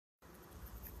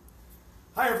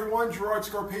Hi everyone, Gerard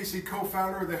Scarpaci,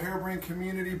 co-founder of the Hairbrained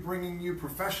community, bringing you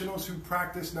Professionals Who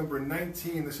Practice number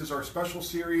 19. This is our special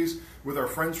series with our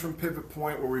friends from Pivot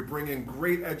Point, where we bring in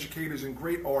great educators and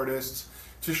great artists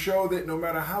to show that no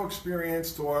matter how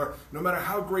experienced or no matter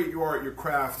how great you are at your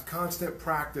craft, constant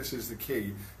practice is the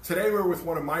key. Today we're with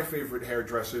one of my favorite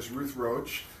hairdressers, Ruth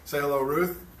Roche. Say hello,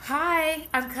 Ruth. Hi,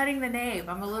 I'm cutting the nave.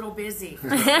 I'm a little busy.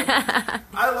 I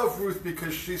love Ruth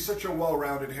because she's such a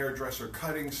well-rounded hairdresser,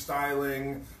 cutting,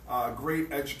 styling,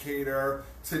 great educator.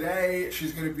 Today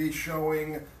she's going to be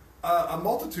showing a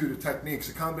multitude of techniques,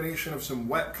 a combination of some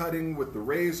wet cutting with the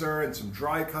razor and some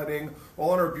dry cutting,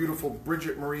 all on our beautiful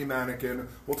Bridget Marie mannequin.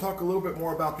 We'll talk a little bit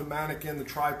more about the mannequin, the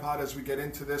tripod as we get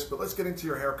into this, but let's get into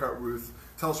your haircut, Ruth.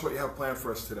 Tell us what you have planned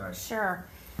for us today. Sure.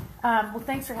 Well,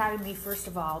 thanks for having me, first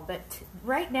of all. But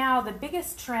right now, the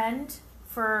biggest trend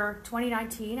for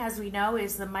 2019, as we know,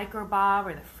 is the micro bob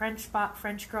or the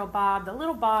French girl bob, the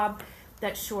little bob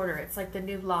that's shorter. It's like the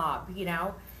new lob, you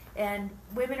know. And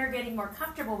women are getting more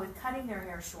comfortable with cutting their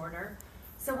hair shorter.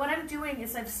 So what I'm doing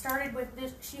is I've started with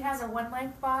this. She has a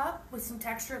one-length bob with some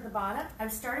texture at the bottom.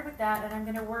 I've started with that, and I'm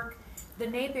going to work the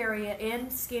nape area in,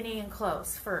 skinny, and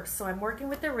close first. So I'm working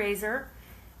with the razor,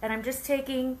 and I'm just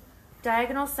taking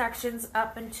diagonal sections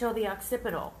up until the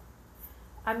occipital.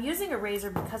 I'm using a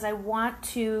razor because I want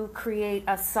to create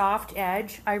a soft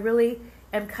edge. I really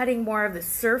am cutting more of the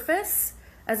surface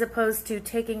as opposed to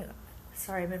taking,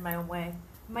 sorry, I'm in my own way.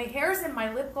 My hair's in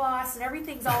my lip gloss and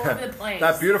everything's all over the place.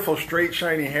 That beautiful straight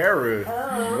shiny hair, Ruth.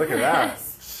 Oh, look at that.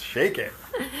 Shake it.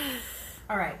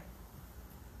 All right,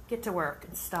 get to work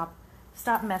and stop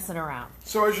messing around.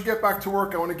 So as you get back to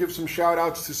work, I want to give some shout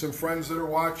outs to some friends that are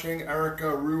watching.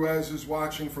 Erica Ruiz is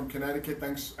watching from Connecticut.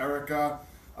 Thanks, Erica.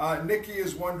 Nikki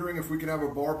is wondering if we can have a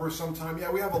barber sometime.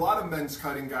 Yeah, we have a lot of men's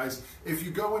cutting, guys. If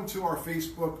you go into our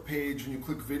Facebook page and you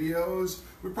click videos,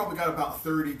 we've probably got about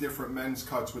 30 different men's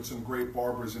cuts with some great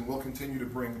barbers, and we'll continue to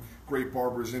bring great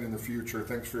barbers in the future.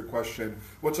 Thanks for your question.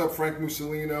 What's up, Frank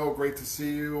Mussolino? Great to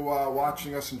see you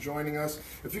watching us and joining us.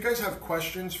 If you guys have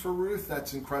questions for Ruth,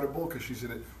 that's incredible because she's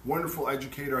a wonderful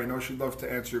educator. I know she'd love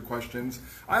to answer your questions.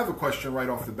 I have a question right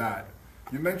off the bat.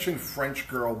 You mentioned French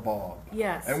girl bob.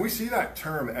 Yes. And we see that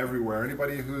term everywhere.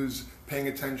 Anybody who's paying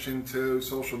attention to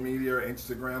social media or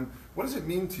Instagram, what does it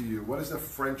mean to you? What is a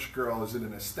French girl? Is it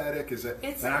an aesthetic? Is it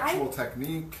an actual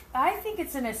technique? I think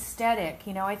it's an aesthetic.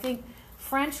 You know, I think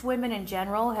French women in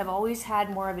general have always had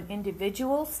more of an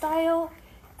individual style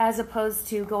as opposed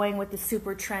to going with the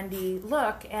super trendy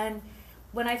look. And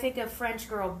when I think of French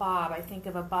girl bob, I think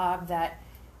of a bob that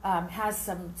has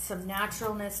some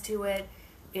naturalness to it.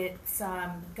 It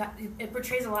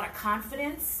portrays a lot of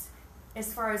confidence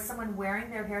as far as someone wearing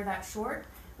their hair that short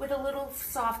with a little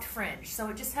soft fringe. So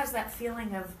it just has that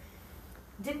feeling of,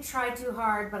 didn't try too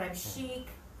hard, but I'm chic,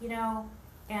 you know,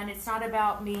 and it's not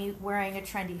about me wearing a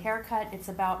trendy haircut, it's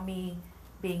about me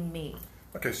being me.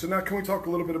 Okay, so now can we talk a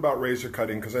little bit about razor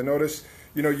cutting? Because I noticed,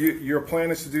 you know, your plan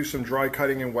is to do some dry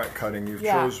cutting and wet cutting. You've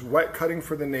chose wet cutting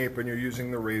for the nape and you're using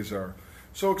the razor.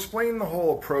 So explain the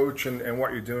whole approach and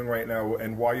what you're doing right now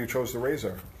and why you chose the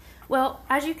razor. Well,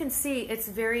 as you can see, it's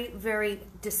very, very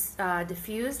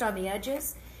diffused on the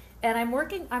edges. And I'm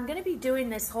going to be doing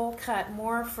this whole cut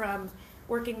more from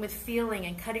working with feeling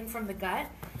and cutting from the gut,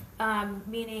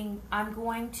 meaning I'm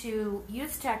going to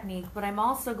use technique, but I'm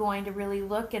also going to really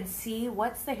look and see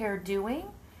what's the hair doing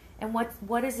and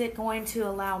what is it going to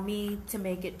allow me to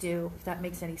make it do, if that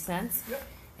makes any sense. Yep.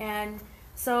 And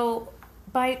so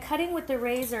by cutting with the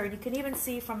razor, you can even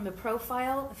see from the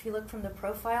profile, if you look from the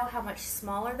profile, how much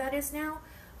smaller that is now.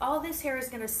 All this hair is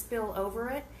going to spill over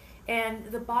it, and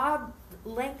the bob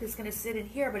length is going to sit in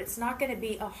here, but it's not going to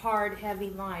be a hard, heavy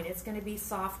line. It's going to be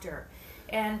softer.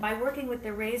 And by working with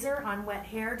the razor on wet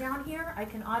hair down here, I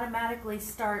can automatically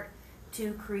start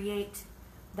to create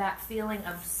that feeling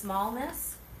of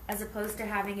smallness as opposed to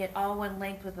having it all one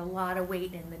length with a lot of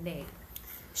weight in the nape.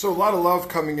 So a lot of love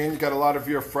coming in. You got a lot of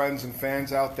your friends and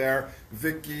fans out there.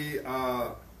 Vicky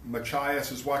Machias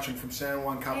is watching from San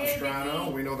Juan Capistrano.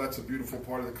 Hey, we know that's a beautiful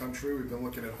part of the country. We've been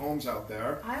looking at homes out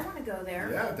there. I want to go there.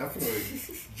 Yeah,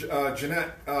 definitely.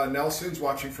 Jeanette Nelson's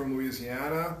watching from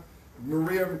Louisiana.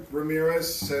 Maria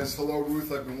Ramirez says, hello,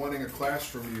 Ruth. I've been wanting a class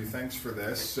from you. Thanks for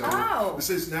this. So this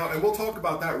is now, and we'll talk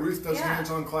about that. Ruth does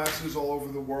hands-on classes all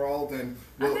over the world, and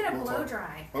I'm gonna blow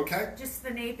dry. Okay. Just the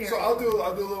nape area. So I'll do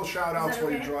a little shout outs while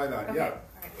you dry that. Okay. Yeah.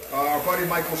 Right. Our buddy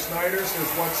Michael Snyder says,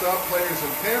 "What's up, players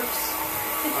and pimps?"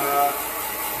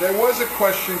 There was a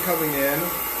question coming in.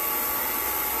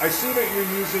 I see that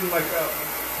you're using like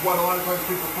what a lot of times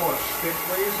people call a stick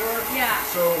razor. Yeah.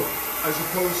 So as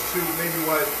opposed to maybe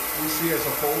what we see as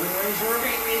a folding razor.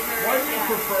 Straight razor. Why do you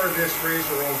prefer this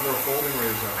razor over a folding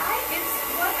razor? It's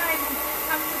what I'm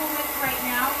comfortable with right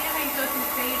now. You know how you go through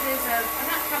phases of, I'm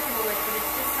not comfortable with, but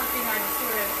it's just something I'm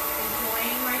sort of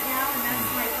enjoying right now, and that's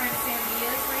my friend Sam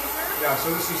Dia's razor. Yeah, so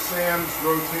this is Sam's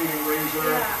rotating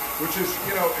razor, which is,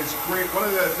 you know, it's great. One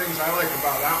of the things I like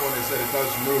about that one is that it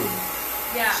does move.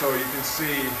 Yeah. So you can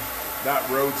see that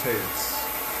rotates.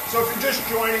 So if you're just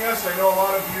joining us, I know a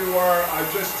lot of you are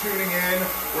just tuning in.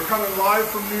 We're coming live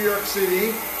from New York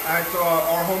City at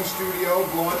our home studio,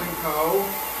 Blonde & Co.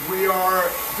 We are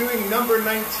doing number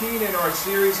 19 in our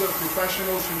series of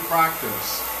professionals who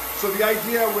practice. So the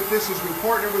idea with this is we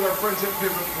partner with our friends at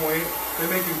Pivot Point. They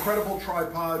make incredible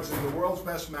tripods and the world's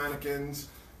best mannequins.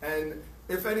 And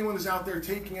if anyone is out there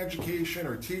taking education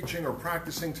or teaching or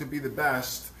practicing to be the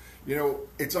best, you know,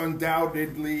 it's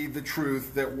undoubtedly the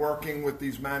truth that working with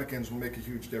these mannequins will make a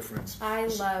huge difference.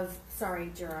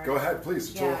 Sorry, Gerard. Go ahead,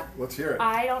 please. Yeah. So let's hear it.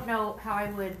 I don't know how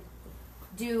I would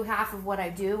do half of what I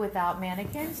do without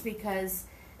mannequins because,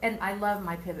 and I love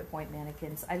my Pivot Point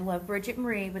mannequins. I love Bridget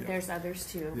Marie, but there's others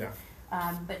too. Yeah.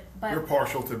 But you're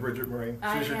partial to Bridget Marie.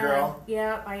 She's your am, girl?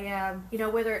 Yeah, I am. You know,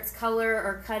 whether it's color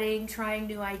or cutting, trying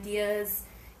new ideas,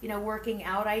 you know, working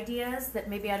out ideas that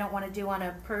maybe I don't want to do on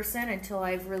a person until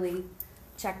I've really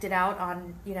checked it out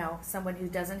on, you know, someone who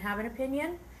doesn't have an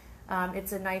opinion.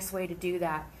 It's a nice way to do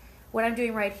that. What I'm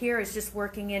doing right here is just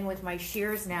working in with my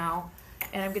shears now,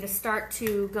 and I'm going to start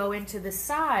to go into the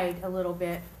side a little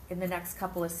bit in the next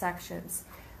couple of sections.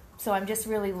 So I'm just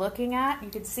really looking at, you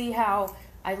can see how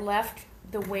I left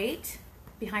the weight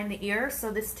behind the ear,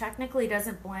 so this technically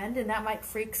doesn't blend, and that might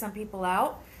freak some people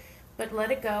out. But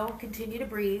let it go, continue to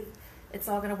breathe. It's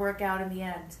all going to work out in the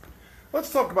end.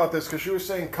 Let's talk about this because you were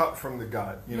saying cut from the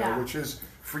gut, you know, which is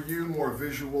for you more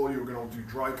visual. You're going to do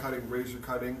dry cutting, razor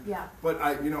cutting. Yeah. But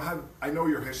I know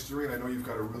your history, and I know you've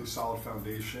got a really solid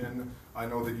foundation. I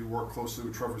know that you worked closely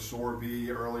with Trevor Sorby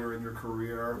earlier in your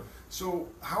career. So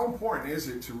how important is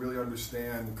it to really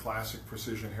understand classic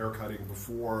precision hair cutting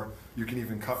before you can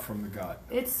even cut from the gut?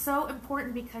 It's so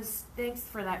important because, thanks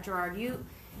for that, Gerard.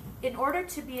 In order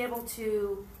to be able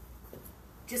to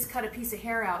just cut a piece of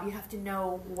hair out, you have to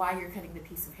know why you're cutting the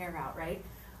piece of hair out, right?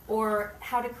 Or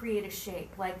how to create a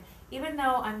shape. Like, even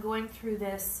though I'm going through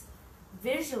this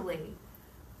visually,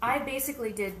 I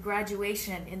basically did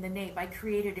graduation in the nape. I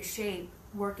created a shape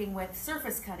working with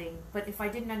surface cutting, but if I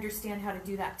didn't understand how to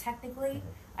do that technically,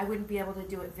 I wouldn't be able to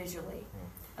do it visually.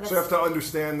 So you have to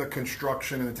understand the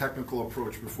construction and the technical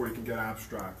approach before you can get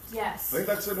abstract. Yes. I think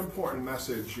that's an important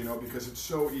message, you know, because it's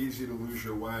so easy to lose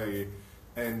your way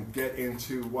and get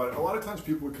into what a lot of times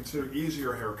people would consider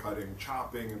easier hair cutting,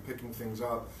 chopping and picking things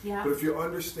up. Yeah. But if you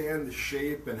understand the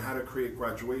shape and how to create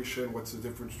graduation, what's the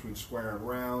difference between square and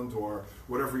round or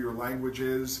whatever your language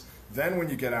is, then when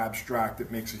you get abstract,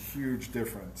 it makes a huge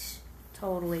difference.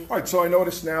 Totally. All right, so I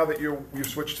noticed now that you've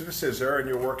switched to the scissor and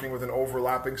you're working with an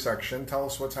overlapping section. Tell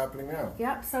us what's happening now.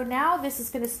 Yep, so now this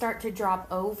is going to start to drop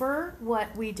over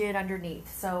what we did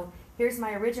underneath. So here's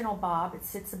my original bob. It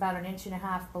sits about 1.5 inches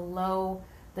below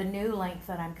the new length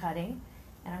that I'm cutting.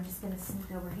 And I'm just going to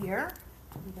sneak over here.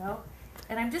 There we go.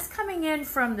 And I'm just coming in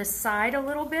from the side a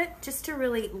little bit just to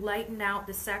really lighten out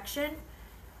the section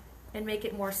and make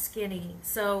it more skinny.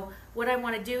 So what I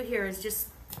want to do here is just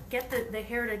get the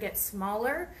hair to get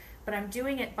smaller, but I'm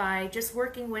doing it by just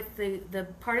working with the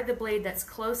part of the blade that's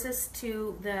closest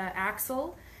to the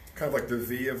axle. Kind of like the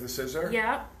V of the scissor?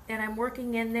 Yeah, and I'm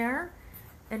working in there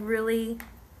and really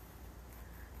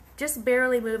just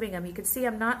barely moving them. You can see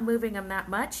I'm not moving them that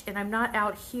much, and I'm not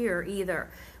out here either.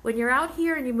 When you're out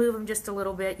here and you move them just a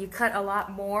little bit, you cut a lot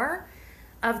more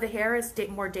of the hair. Is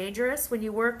more dangerous. When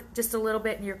you work just a little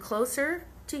bit and you're closer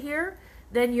to here,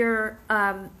 then you're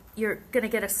going to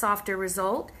get a softer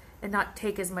result and not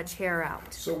take as much hair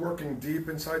out. So working deep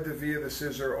inside the V of the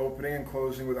scissor, opening and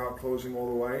closing without closing all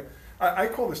the way. I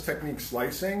call this technique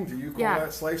slicing. Do you call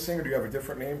that slicing, or do you have a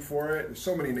different name for it? There's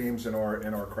so many names in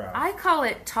our craft. I call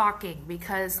it talking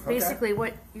because basically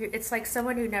it's like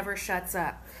someone who never shuts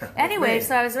up. Anyway,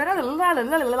 so I was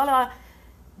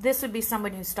this would be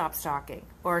someone who stops talking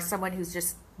or someone who's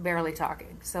just barely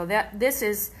talking. So this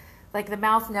is like the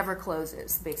mouth never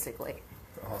closes, basically.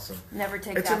 Awesome. Never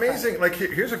take It's that amazing. bite. Like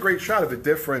here's a great shot of the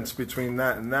difference between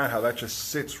that and that, how that just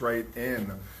sits right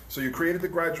in. So you created the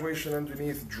graduation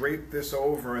underneath, draped this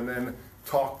over, and then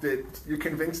talked it. You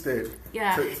convinced it.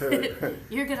 Yeah.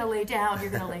 You're going to lay down. You're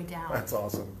going to lay down. That's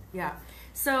awesome. Yeah.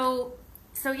 So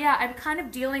yeah, I'm kind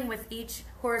of dealing with each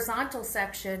horizontal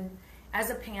section as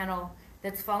a panel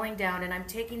that's falling down, and I'm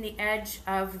taking the edge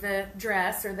of the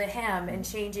dress or the hem and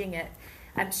changing it.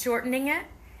 I'm shortening it,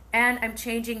 and I'm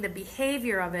changing the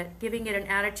behavior of it, giving it an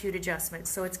attitude adjustment.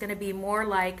 So it's going to be more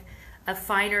like a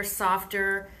finer,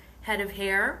 softer head of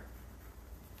hair.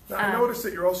 Now, I noticed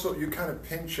that you kind of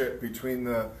pinch it between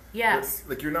the... Yes.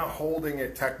 Like you're not holding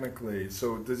it technically.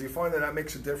 So does he find that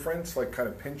makes a difference, like kind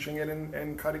of pinching it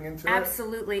and cutting into it?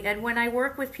 Absolutely. And when I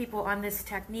work with people on this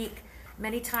technique,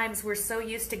 many times we're so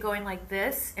used to going like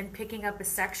this and picking up a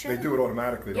section. They do it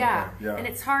automatically, don't they? Yeah. And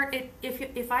it's hard.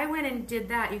 If I went and did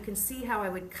that, you can see how I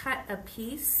would cut a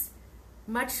piece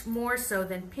much more so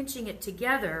than pinching it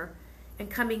together and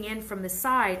coming in from the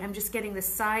side. I'm just getting the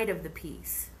side of the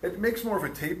piece. It makes more of a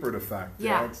tapered effect,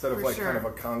 instead of like kind of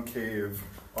a concave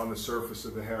on the surface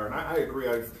of the hair. And I agree.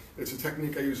 It's a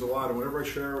technique I use a lot, and whenever I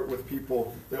share it with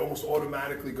people, they almost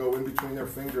automatically go in between their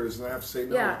fingers, and I have to say,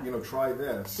 no, try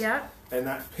this. Yeah. And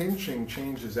that pinching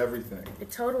changes everything.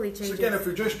 It totally changes. So again, if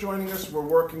you're just joining us, we're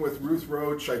working with Ruth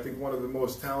Roche, I think one of the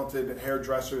most talented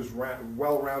hairdressers,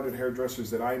 well-rounded hairdressers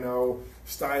that I know,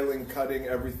 styling, cutting,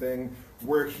 everything.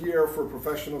 We're here for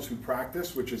professionals who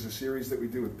practice, which is a series that we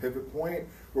do with Pivot Point,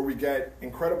 where we get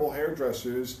incredible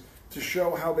hairdressers to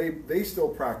show how they still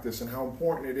practice and how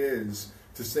important it is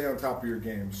to stay on top of your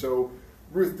game. So,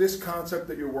 Ruth, this concept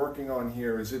that you're working on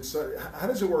here, how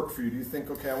does it work for you? Do you think,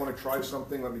 okay, I want to try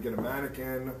something, let me get a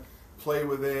mannequin, play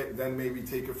with it, then maybe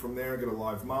take it from there, get a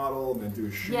live model, and then do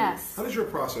a shoot? Yes. How does your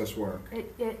process work?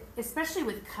 Especially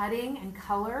with cutting and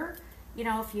color,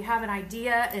 if you have an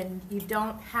idea and you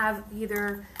don't have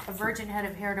either a virgin head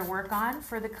of hair to work on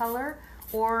for the color,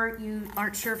 or you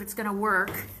aren't sure if it's going to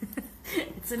work,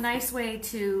 it's a nice way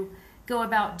to go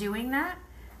about doing that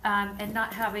and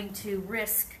not having to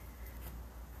risk,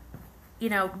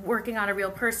 working on a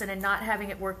real person and not having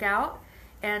it work out.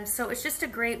 And so it's just a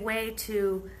great way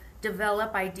to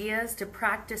develop ideas, to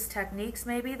practice techniques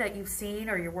maybe that you've seen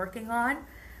or you're working on,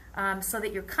 so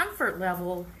that your comfort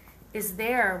level is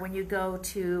there when you go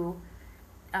to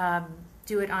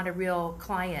do it on a real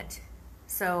client.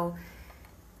 So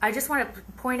I just want to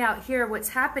point out here what's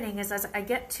happening is as I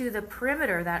get to the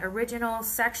perimeter, that original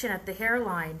section at the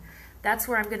hairline, that's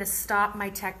where I'm going to stop my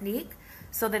technique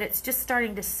so that it's just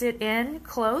starting to sit in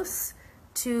close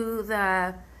to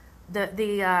the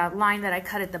line that I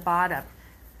cut at the bottom.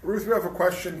 Ruth, we have a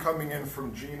question coming in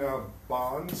from Gina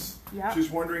Bonds. Yep. She's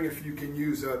wondering if you can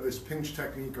use this pinch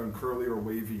technique on curly or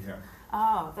wavy hair.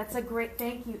 Oh, that's a great,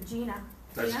 thank you, Gina.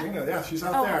 That's Gina, yeah, she's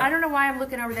out there. Oh, I don't know why I'm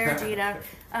looking over there, Gina.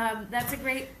 That's a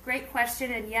great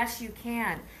question, and yes, you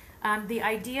can. The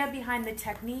idea behind the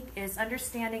technique is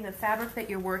understanding the fabric that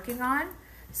you're working on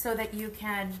so that you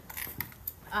can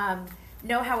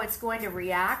know how it's going to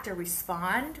react or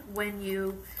respond when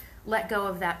you let go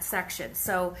of that section.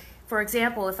 So, for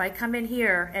example, if I come in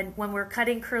here and when we're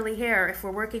cutting curly hair, if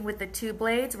we're working with the two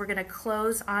blades, we're going to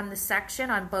close on the section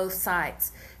on both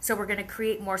sides. So we're going to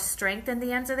create more strength in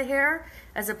the ends of the hair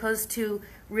as opposed to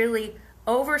really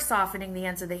over softening the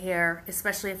ends of the hair,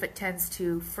 especially if it tends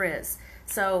to frizz.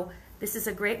 So this is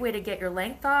a great way to get your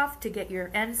length off, to get your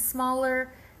ends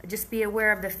smaller. Just be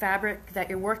aware of the fabric that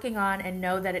you're working on and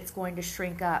know that it's going to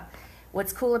shrink up.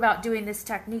 What's cool about doing this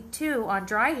technique too on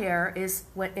dry hair is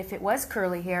if it was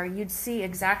curly hair, you'd see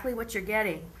exactly what you're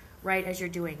getting right as you're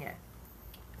doing it.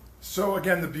 So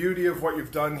again, the beauty of what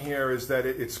you've done here is that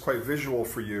it's quite visual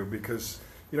for you because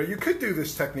you could do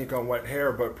this technique on wet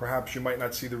hair, but perhaps you might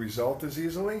not see the result as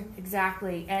easily.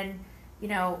 Exactly. And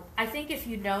I think if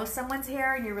you know someone's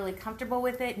hair and you're really comfortable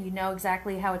with it and you know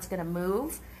exactly how it's going to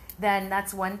move, then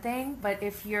that's one thing. But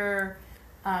if you're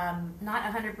not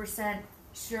 100%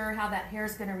 sure how that hair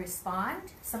is going to respond,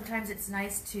 sometimes it's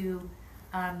nice to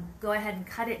go ahead and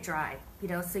cut it dry,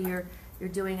 so you're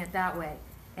doing it that way.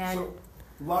 And so,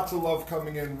 lots of love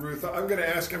coming in, Ruth. I'm going to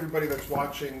ask everybody that's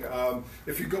watching,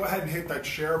 if you go ahead and hit that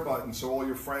share button so all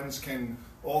your friends can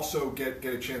also get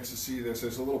a chance to see this.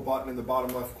 There's a little button in the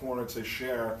bottom left corner that says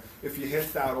share. If you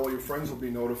hit that, all your friends will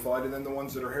be notified, and then the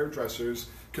ones that are hairdressers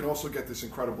can also get this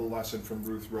incredible lesson from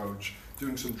Ruth Roche,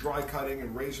 doing some dry cutting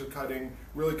and razor cutting,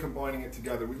 really combining it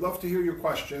together. We'd love to hear your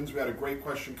questions. We had a great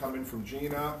question come in from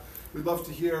Gina. We'd love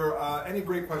to hear any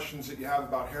great questions that you have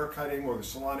about hair cutting or the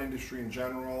salon industry in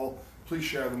general. Please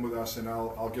share them with us, and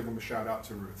I'll give them a shout out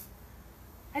to Ruth.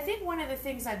 I think one of the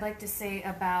things I'd like to say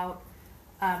about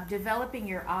developing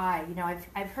your eye,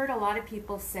 I've heard a lot of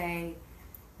people say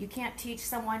you can't teach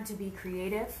someone to be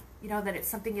creative, that it's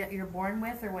something that you're born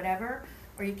with or whatever,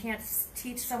 or you can't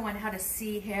teach someone how to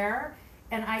see hair.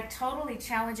 And I totally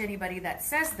challenge anybody that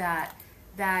says that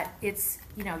it's,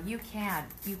 you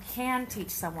can teach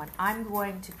someone. I'm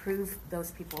going to prove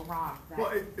those people wrong.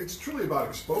 Well, it's truly about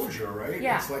exposure, right?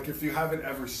 Yeah. It's like if you haven't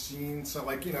ever seen some,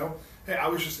 hey, Hey, I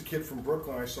was just a kid from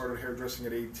Brooklyn. I started hairdressing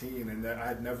at 18, and I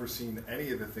had never seen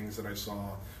any of the things that I saw.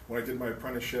 When I did my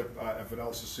apprenticeship at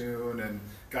Vidal Sassoon and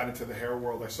got into the hair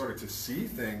world, I started to see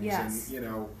things, Yes. and, you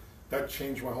know, that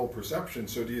changed my whole perception.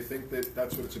 So do you think that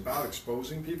that's what it's about,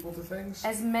 exposing people to things?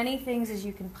 As many things as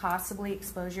you can possibly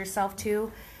expose yourself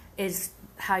to is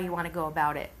how you want to go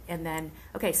about it. And then,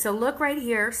 okay, so look right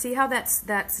here. See how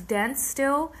that's dense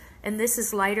still? And this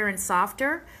is lighter and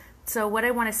softer. So what I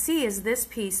want to see is this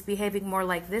piece behaving more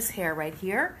like this hair right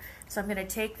here. So I'm going to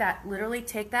take that, literally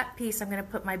take that piece, I'm going to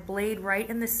put my blade right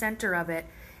in the center of it,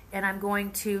 and I'm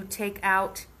going to take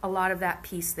out a lot of that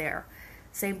piece there.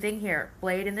 Same thing here,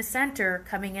 blade in the center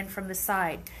coming in from the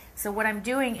side. So what I'm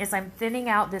doing is I'm thinning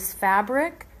out this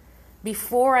fabric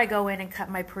before I go in and cut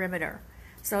my perimeter,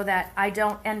 so that I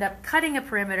don't end up cutting a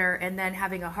perimeter and then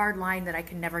having a hard line that I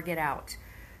can never get out.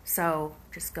 So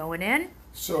just going in.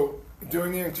 So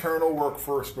doing the internal work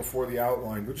first before the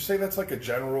outline, would you say that's like a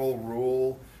general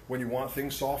rule when you want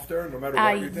things softer, no matter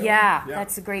what you're doing? Yeah,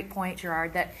 that's a great point,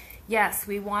 Gerard. That yes,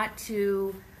 we want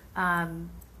to,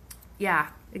 yeah,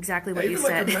 exactly what you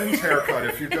said. Even like a men's haircut,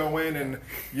 if you go in and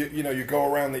you go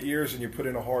around the ears and you put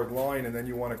in a hard line and then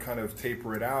you want to kind of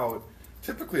taper it out,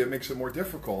 typically it makes it more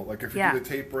difficult. Like if you do the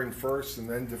tapering first and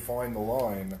then define the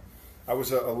line. That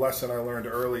was a lesson I learned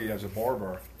early as a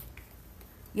barber.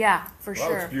 Yeah, for sure.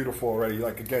 sure. It's beautiful already.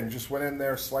 Like again, just went in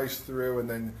there, sliced through, and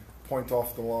then point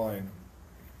off the line.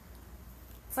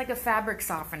 It's like a fabric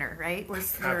softener, right?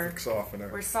 Fabric softener.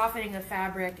 We're softening the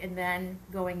fabric and then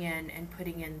going in and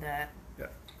putting in the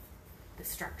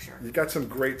structure. You got some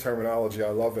great terminology. I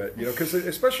love it. You know,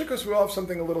 especially because we all have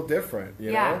something a little different.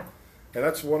 You know, and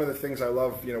that's one of the things I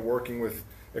love. You know, working with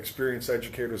experienced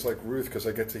educators like Ruth, because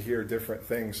I get to hear different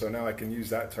things. So now I can use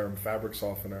that term, fabric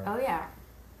softener. Oh yeah.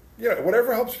 Yeah,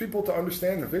 whatever helps people to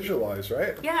understand and visualize,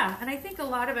 right? Yeah, and I think a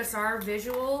lot of us are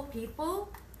visual people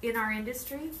in our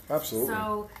industry. Absolutely.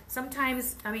 So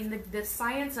sometimes, I mean, the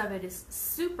science of it is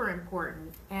super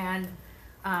important, and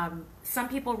some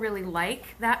people really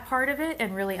like that part of it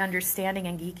and really understanding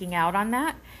and geeking out on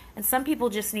that. And some people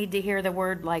just need to hear the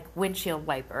word like windshield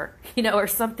wiper, you know, or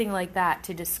something like that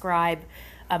to describe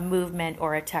a movement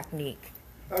or a technique.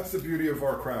 That's the beauty of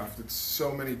our craft. It's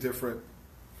so many different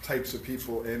types of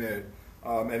people in it,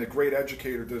 and a great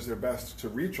educator does their best to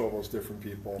reach all those different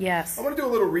people. Yes. I want to do a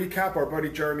little recap. Our buddy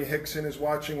Jeremy Hickson is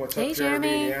watching. What's up, Jeremy?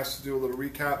 And he asked to do a little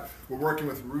recap. We're working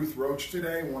with Ruth Roche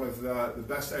today, one of the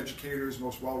best educators,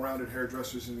 most well-rounded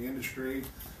hairdressers in the industry.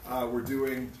 We're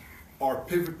doing our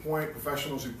Pivot Point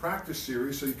Professionals Who Practice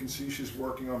series, so you can see she's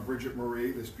working on Bridget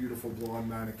Marie, this beautiful blonde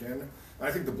mannequin. And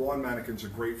I think the blonde mannequins are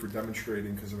great for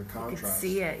demonstrating because of the contrast. You can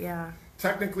see it, yeah.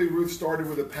 Technically, Ruth started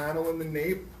with a panel in the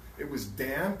nape. It was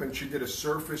damp, and she did a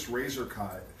surface razor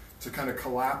cut to kind of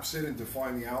collapse it and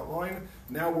define the outline.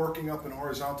 Now working up in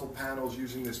horizontal panels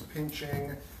using this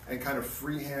pinching and kind of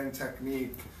freehand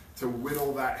technique to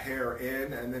whittle that hair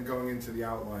in and then going into the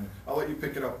outline. I'll let you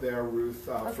pick it up there, Ruth,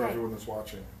 for everyone that's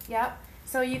watching. Yep.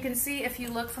 So you can see if you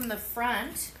look from the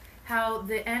front how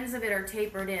the ends of it are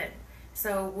tapered in.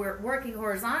 So we're working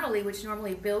horizontally, which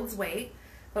normally builds weight,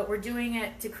 but we're doing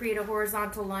it to create a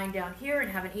horizontal line down here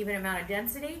and have an even amount of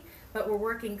density, but we're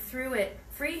working through it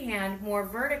freehand more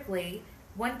vertically,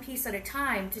 one piece at a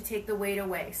time, to take the weight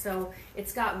away. So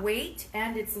it's got weight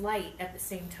and it's light at the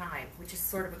same time, which is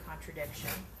sort of a contradiction.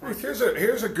 Ruth,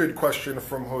 here's a good question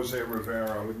from Jose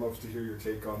Rivera. We'd love to hear your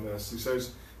take on this. He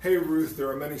says, hey Ruth, there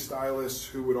are many stylists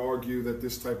who would argue that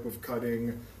this type of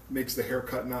cutting makes the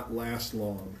haircut not last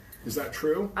long. Is that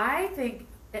true? I think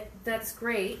that's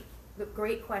great.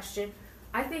 Great question.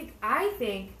 I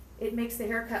think it makes the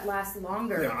haircut last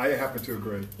longer. Yeah, I happen to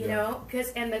agree. You know,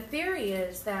 and the theory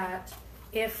is that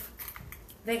if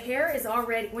the hair is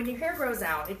already, when your hair grows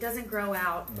out, it doesn't grow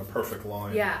out in a perfect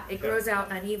line. Yeah, it grows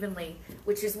out unevenly,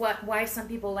 which is why some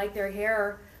people like their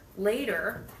hair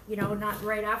later, you know, not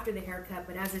right after the haircut,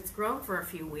 but as it's grown for a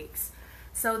few weeks.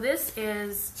 So this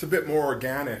is... It's a bit more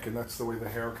organic, and that's the way the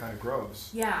hair kind of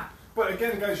grows. Yeah. But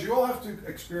again, guys, you all have to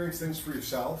experience things for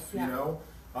yourself, you know.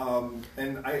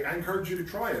 And I encourage you to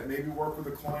try it. Maybe work with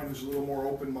a client who's a little more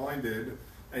open-minded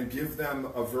and give them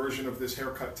a version of this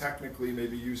haircut technically,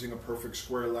 maybe using a perfect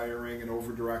square layering and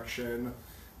over direction.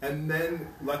 And then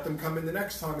let them come in the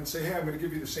next time and say, hey, I'm going to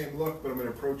give you the same look, but I'm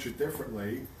going to approach it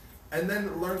differently. And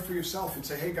then learn for yourself and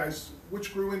say, hey, guys,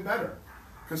 which grew in better?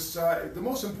 Because the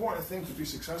most important thing to be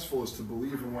successful is to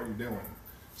believe in what you're doing.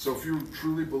 So if you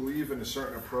truly believe in a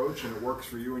certain approach and it works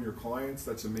for you and your clients,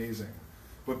 that's amazing.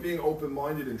 But being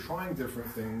open-minded and trying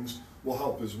different things will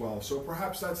help as well. So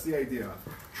perhaps that's the idea.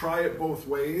 Try it both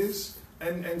ways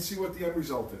and see what the end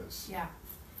result is. Yeah.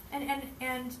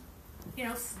 And you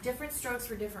know, different strokes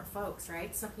for different folks,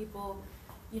 right? Some people,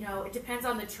 you know, it depends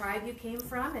on the tribe you came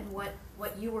from and what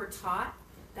you were taught.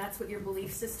 That's what your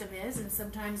belief system is, and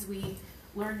sometimes we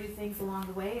learn new things along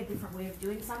the way, a different way of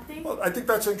doing something. Well, I think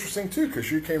that's interesting too,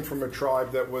 because you came from a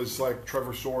tribe that was like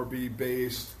Trevor Sorby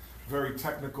based, very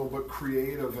technical but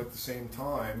creative at the same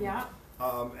time. Yeah.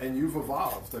 And you've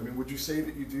evolved. I mean, would you say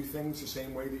that you do things the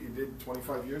same way that you did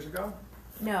 25 years ago?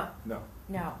 No. No.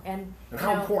 No. And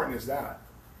how important is that?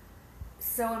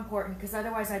 So important, because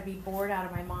otherwise I'd be bored out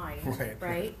of my mind,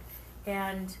 right?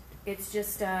 And it's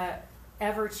just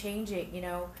ever changing, you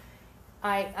know.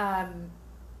 I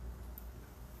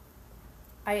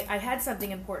had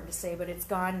something important to say, but it's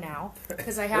gone now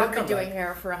because I have been doing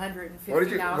hair for 150,000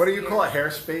 years. What do you call it?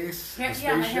 Hair space? Yeah,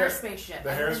 my hair spaceship.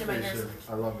 The hair spaceship.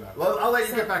 I love that. Well, I'll let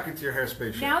you get back into your hair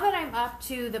spaceship. Now that I'm up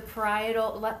to the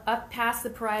parietal, up past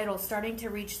the parietal, starting to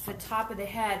reach the top of the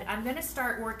head, I'm going to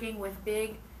start working with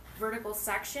big vertical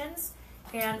sections,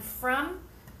 and from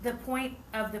the point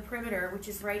of the perimeter, which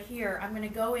is right here, I'm going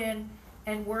to go in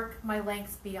and work my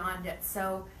lengths beyond it.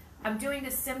 So I'm doing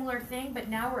a similar thing, but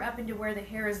now we're up into where the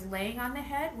hair is laying on the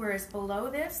head, whereas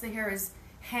below this, the hair is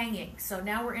hanging. So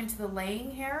now we're into the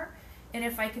laying hair, and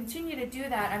if I continue to do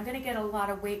that, I'm going to get a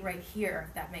lot of weight right here,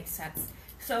 if that makes sense.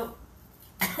 So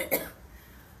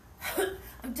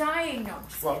I'm dying. No, I'm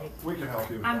just kidding. We can help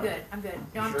you with I'm that. good. I'm good.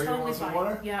 No, I'm sure totally you want some fine.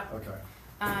 water? Yeah. Okay.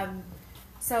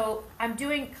 So I'm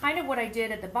doing kind of what I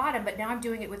did at the bottom, but now I'm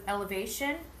doing it with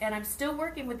elevation, and I'm still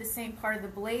working with the same part of the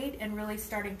blade and really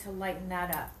starting to lighten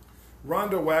that up.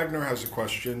 Rhonda Wagner has a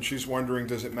question. She's wondering,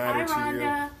 does it matter Hi, to you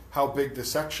Rhonda. how big the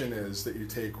section is that you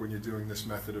take when you're doing this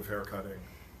method of hair cutting?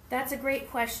 That's a great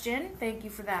question. Thank you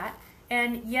for that.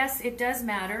 And yes, it does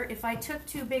matter. If I took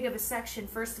too big of a section,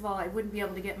 first of all, I wouldn't be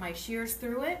able to get my shears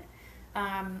through it.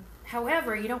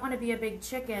 However, you don't want to be a big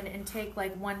chicken and take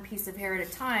like one piece of hair at a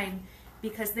time,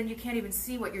 because then you can't even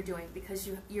see what you're doing, because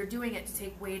you're doing it to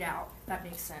take weight out, if that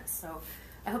makes sense. So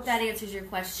I hope that answers your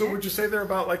question. So would you say they're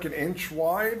about like an inch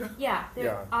wide? Yeah,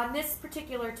 on this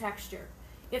particular texture.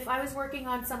 If I was working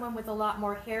on someone with a lot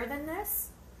more hair than this,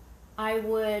 I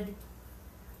would...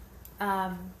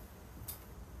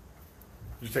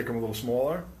 You take them a little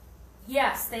smaller?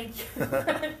 Yes, thank you.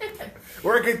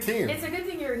 We're a good team. It's a good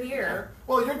thing you're here.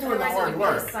 Well, you're doing the hard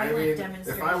work. I mean,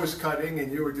 demonstration. if I was cutting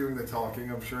and you were doing the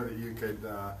talking, I'm sure that you could,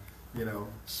 you know,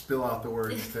 spill out the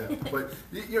words too. But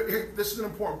this is an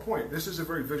important point. This is a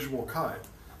very visual cut.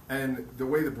 And the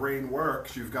way the brain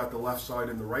works, you've got the left side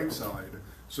and the right side.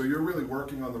 So you're really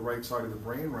working on the right side of the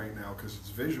brain right now because it's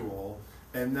visual.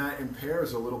 And that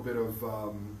impairs a little bit of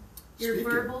your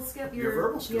speaking. verbal skills? Your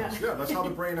verbal skills, yeah. That's how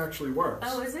the brain actually works.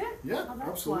 Oh, is it? Yeah, oh, that's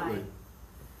absolutely. Why.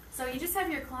 So you just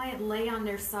have your client lay on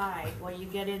their side while you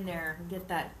get in there and get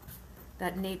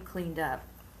that nape cleaned up.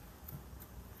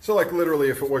 So like literally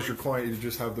if it was your client, you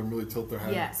just have them really tilt their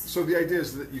head. Yes. So the idea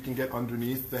is that you can get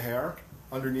underneath the hair,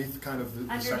 underneath kind of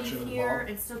the section of the here, bob.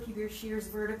 and still keep your shears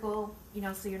vertical, you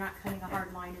know, so you're not cutting a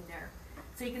hard line in there.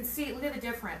 So you can see, look at the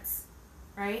difference,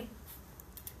 right?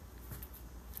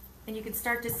 And you can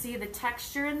start to see the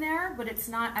texture in there, but it's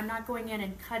not, I'm not going in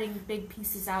and cutting big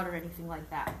pieces out or anything like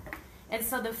that. And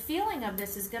so the feeling of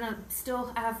this is going to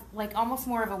still have like almost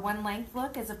more of a one length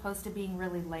look as opposed to being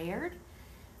really layered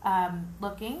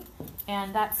looking.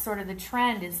 And that's sort of the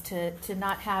trend, is to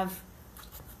not have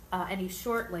any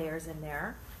short layers in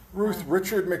there. Ruth,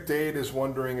 Richard McDade is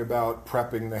wondering about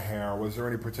prepping the hair. Was there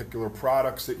any particular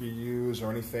products that you use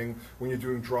or anything when you're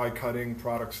doing dry cutting,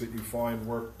 products that you find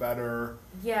work better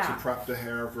to prep the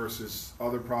hair versus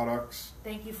other products?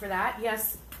 Thank you for that.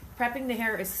 Yes, prepping the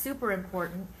hair is super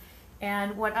important.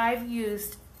 And what I've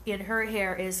used in her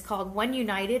hair is called One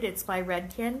United. It's by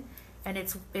Redken, and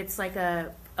it's like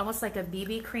almost like a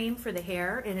BB cream for the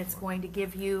hair, and it's going to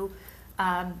give you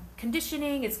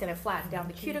conditioning. It's going to flatten down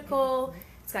the cuticle.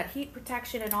 It's got heat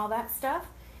protection and all that stuff.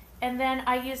 And then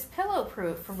I use Pillow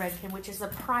Proof from Redken, which is a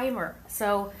primer.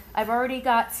 So I've already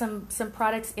got some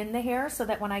products in the hair, so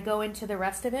that when I go into the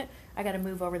rest of it, I got to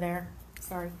move over there.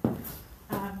 Sorry.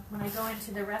 When I go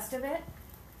into the rest of it,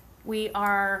 we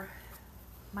are,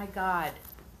 my God,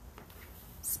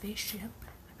 spaceship.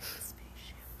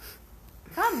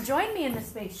 Come, join me in the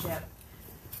spaceship.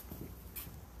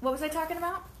 What was I talking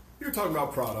about? You were talking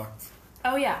about product.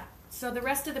 Oh, yeah. So the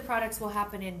rest of the products will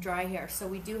happen in dry hair. So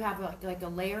we do have like a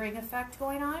layering effect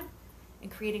going on and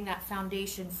creating that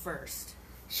foundation first.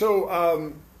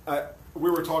 So we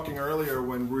were talking earlier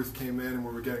when Ruth came in and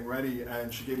we were getting ready,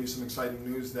 and she gave me some exciting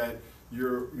news that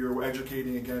you're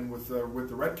educating again with the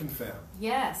Redken fam.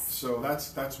 Yes. So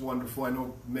that's wonderful. I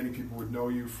know many people would know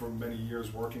you from many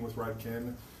years working with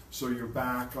Redken. So you're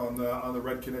back on the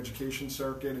Redken education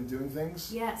circuit and doing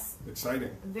things? Yes. Exciting.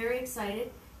 I'm very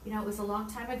excited. You know, it was a long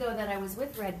time ago that I was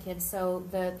with Redken, so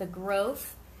the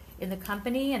growth in the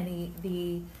company and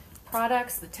the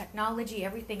products, the technology,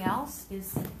 everything else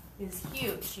is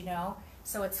huge, you know.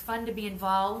 So it's fun to be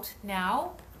involved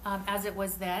now, as it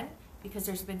was then, because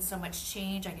there's been so much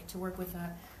change. I get to work with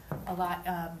a lot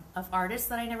of artists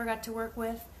that I never got to work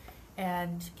with,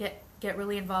 and get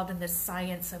really involved in the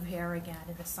science of hair again,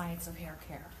 and the science of hair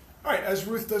care. All right, as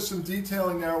Ruth does some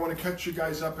detailing now, I want to catch you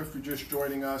guys up if you're just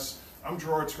joining us. I'm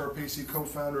Gerard Scarpaci,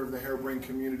 co-founder of the Hairbrained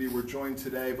community. We're joined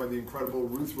today by the incredible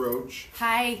Ruth Roche.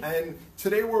 Hi. And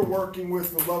today we're working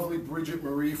with the lovely Bridget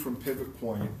Marie from Pivot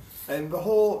Point. And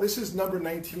this is number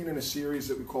 19 in a series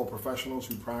that we call Professionals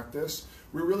Who Practice.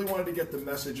 We really wanted to get the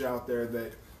message out there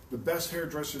that the best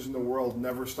hairdressers in the world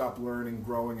never stop learning,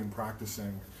 growing, and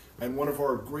practicing. And one of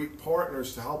our great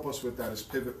partners to help us with that is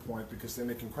Pivot Point, because they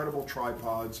make incredible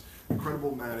tripods,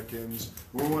 incredible mannequins.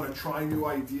 We want to try new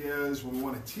ideas, we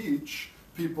want to teach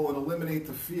people and eliminate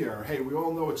the fear. Hey, we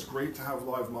all know it's great to have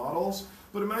live models,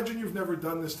 but imagine you've never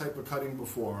done this type of cutting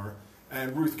before,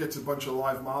 and Ruth gets a bunch of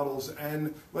live models,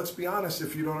 and let's be honest,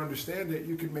 if you don't understand it,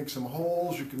 you can make some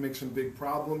holes, you can make some big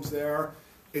problems there.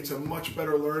 It's a much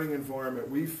better learning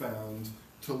environment, we've found,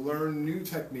 to learn new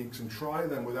techniques and try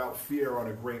them without fear on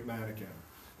a great mannequin.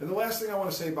 And the last thing I want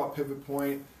to say about Pivot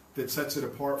Point that sets it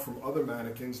apart from other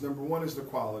mannequins, number one is the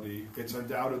quality. It's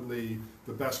undoubtedly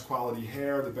the best quality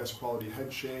hair, the best quality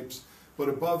head shapes, but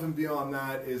above and beyond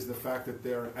that is the fact that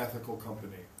they're an ethical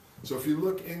company. So if you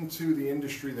look into the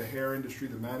industry, the hair industry,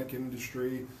 the mannequin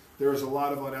industry, there's a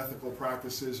lot of unethical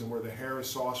practices and where the hair is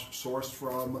sourced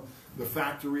from, the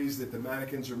factories that the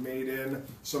mannequins are made in,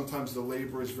 sometimes the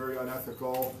labor is very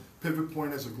unethical. Pivot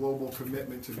Point has a global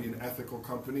commitment to be an ethical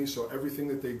company, so everything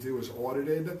that they do is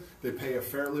audited. They pay a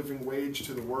fair living wage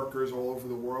to the workers all over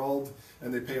the world,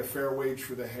 and they pay a fair wage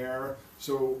for the hair.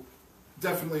 So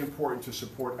definitely important to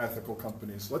support ethical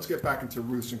companies. Let's get back into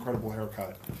Ruth's incredible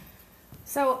haircut.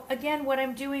 So again, what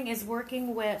I'm doing is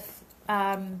working with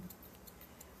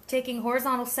taking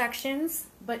horizontal sections,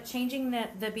 but changing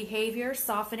the behavior,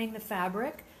 softening the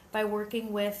fabric by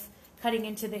working with cutting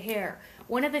into the hair.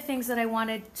 One of the things that I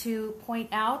wanted to point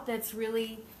out that's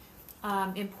really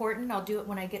important, I'll do it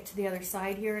when I get to the other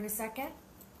side here in a second.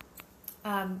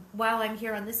 While I'm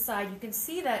here on this side, you can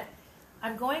see that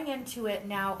I'm going into it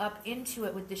now, up into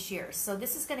it with the shears. So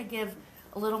this is going to give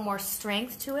a little more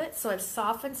strength to it. So it's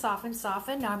softened, softened,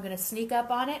 softened. Now I'm going to sneak up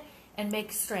on it and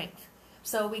make strength.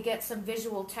 So we get some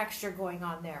visual texture going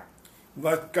on there.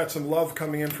 Got some love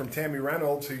coming in from Tammy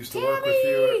Reynolds, who used to work with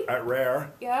you at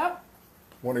Rare. Yep.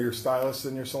 One of your stylists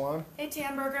in your salon. Hey,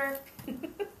 Tamburger.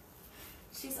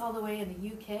 She's all the way in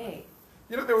the UK.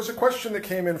 You know, there was a question that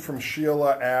came in from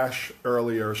Sheila Ash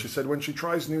earlier. She said when she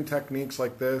tries new techniques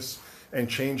like this and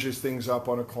changes things up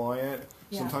on a client,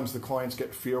 sometimes the clients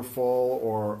get fearful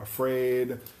or afraid.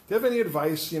 Do you have any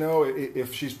advice, you know,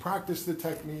 if she's practiced the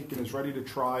technique and is ready to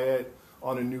try it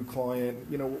on a new client,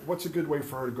 you know, what's a good way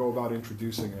for her to go about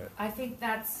introducing it? I think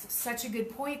that's such a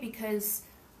good point, because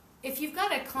if you've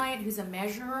got a client who's a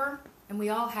measurer, and we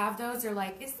all have those, they're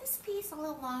like, is this piece a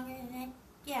little longer than it?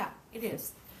 Yeah, it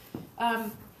is.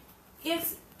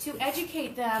 It's to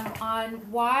educate them on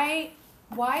why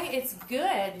it's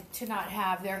good to not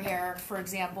have their hair, for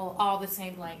example, all the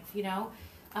same length, you know?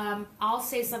 I'll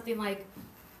say something like,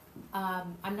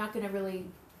 I'm not going to really,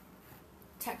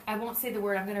 I won't say the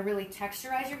word, I'm going to really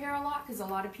texturize your hair a lot, because a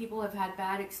lot of people have had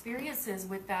bad experiences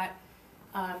with that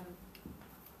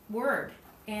word.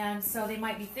 And so they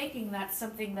might be thinking that's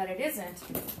something that it isn't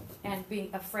and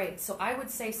being afraid. So I would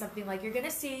say something like, you're going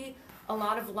to see a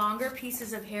lot of longer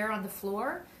pieces of hair on the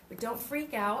floor, but don't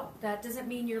freak out. That doesn't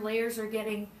mean your layers are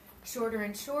getting shorter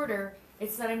and shorter.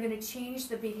 It's that I'm going to change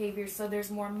the behavior so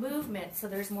there's more movement, so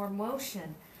there's more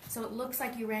motion. So it looks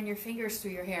like you ran your fingers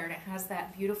through your hair and it has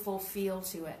that beautiful feel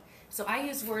to it. So I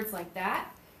use words like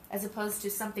that as opposed to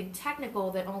something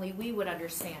technical that only we would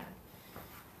understand.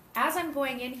 As I'm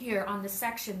going in here on the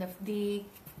section,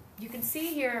 you can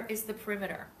see here is the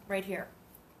perimeter, right here.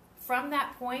 From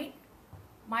that point,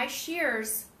 my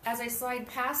shears, as I slide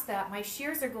past that, my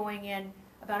shears are going in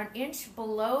about an inch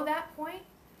below that point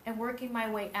and working my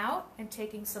way out and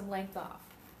taking some length off.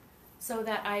 So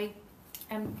that I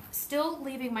am still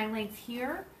leaving my length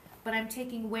here, but I'm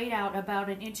taking weight out about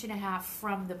 1.5 inches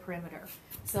from the perimeter.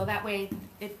 So that way,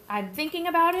 I'm thinking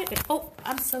about it. Oh,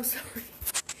 I'm so sorry.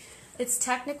 It's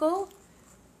technical,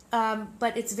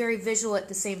 but it's very visual at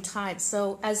the same time.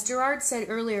 So as Gerard said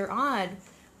earlier on,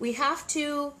 we have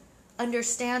to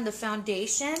understand the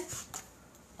foundation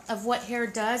of what hair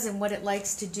does and what it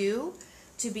likes to do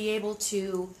to be able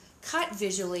to cut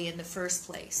visually in the first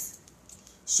place.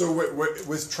 So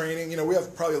with training, we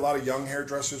have probably a lot of young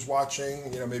hairdressers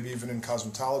watching, maybe even in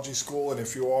cosmetology school. And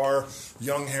if you are a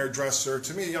young hairdresser,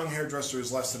 to me, a young hairdresser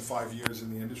is less than 5 years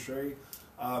in the industry.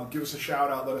 Give us a shout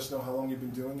out, let us know how long you've been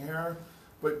doing hair.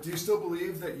 But do you still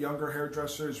believe that younger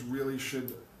hairdressers really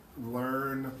should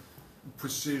learn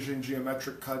precision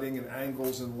geometric cutting and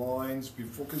angles and lines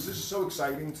before? Because this is so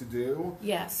exciting to do.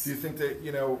 Yes. Do you think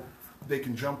that, they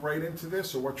can jump right into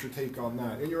this, or what's your take on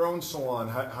that? In your own salon,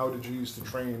 how did you used to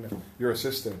train your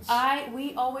assistants?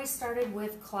 We always started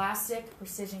with classic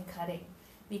precision cutting,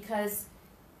 because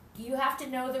you have to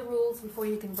know the rules before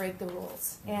you can break the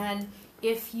rules. And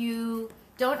if you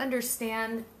don't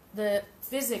understand the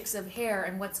physics of hair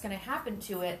and what's going to happen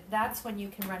to it, that's when you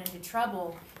can run into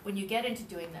trouble when you get into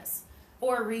doing this,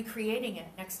 or recreating it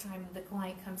next time the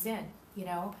client comes in.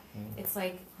 It's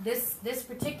like this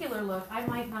particular look, I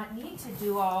might not need to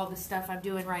do all the stuff I'm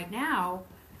doing right now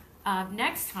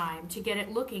next time to get it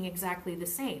looking exactly the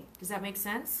same. Does that make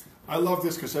sense? I love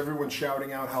this because everyone's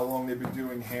shouting out how long they've been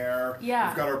doing hair. Yeah.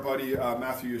 We've got our buddy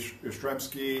Matthew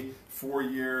Yastrzemski, 4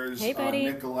 years. Hey, buddy.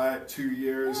 Nicolette, 2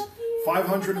 years. Love you,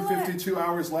 552 Nicolette.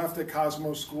 hours left at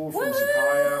Cosmo School from Woo!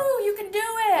 Zakaya. You can do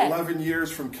it! 11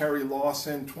 years from Kerry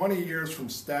Lawson. 20 years from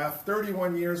Steph.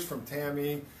 31 years from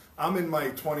Tammy. I'm in my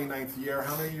 29th year.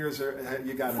 How many years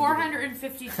you got?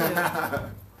 452.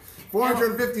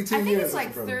 452 years. I think it's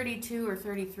like 32 or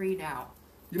 33 now.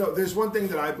 There's one thing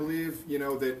that I believe,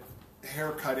 that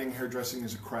hair cutting, hairdressing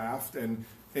is a craft, and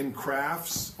in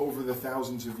crafts over the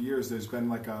thousands of years, there's been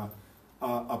like a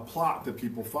plot that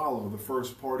people follow. The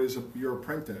first part is your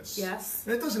apprentice. Yes.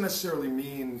 And it doesn't necessarily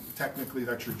mean technically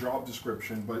that's your job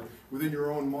description, but within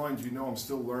your own mind, I'm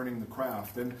still learning the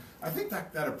craft. And I think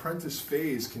that apprentice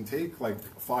phase can take like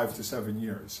 5 to 7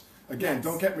 years. Again, Yes.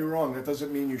 Don't get me wrong, that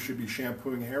doesn't mean you should be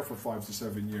shampooing hair for 5 to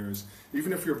 7 years.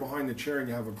 Even if you're behind the chair and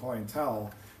you have a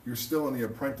clientele, you're still in the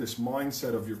apprentice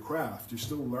mindset of your craft. You're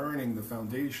still learning the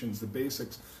foundations, the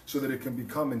basics, so that it can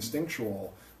become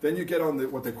instinctual. Then you get on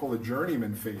what they call a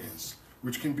journeyman phase,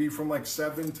 which can be from like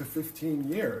 7 to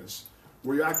 15 years,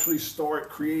 where you actually start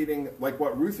creating, like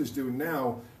what Ruth is doing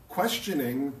now,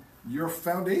 questioning your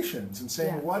foundations and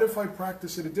saying, Yeah. what if I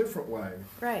practice it a different way?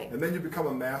 Right. And then you become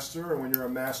a master, and when you're a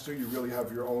master, you really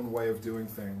have your own way of doing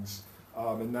things.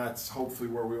 And that's hopefully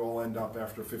where we all end up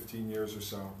after 15 years or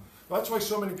so. That's why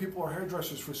so many people are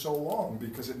hairdressers for so long,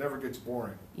 because it never gets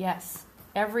boring. Yes.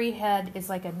 Every head is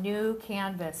like a new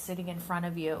canvas sitting in front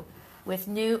of you with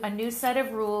a new set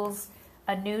of rules,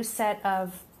 a new set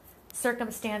of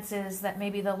circumstances that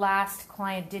maybe the last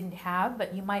client didn't have,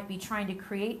 but you might be trying to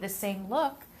create the same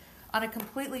look on a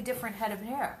completely different head of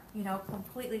hair,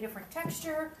 completely different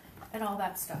texture and all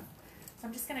that stuff. So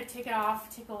I'm just going to take it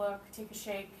off, take a look, take a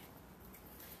shake.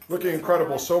 Looking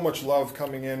incredible. So much love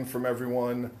coming in from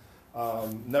everyone.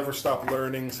 Never stop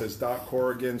learning, says Doc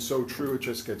Corrigan. So true, it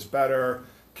just gets better.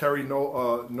 Kerry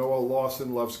Noah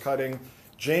Lawson loves cutting.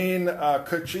 Jane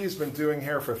Cucci's been doing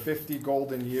hair for 50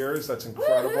 golden years. That's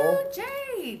incredible. Woohoo,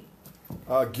 Jane!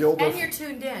 Gilda, And you're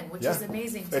tuned in, which is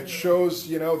amazing to me. It shows,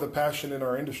 the passion in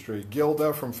our industry.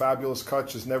 Gilda from Fabulous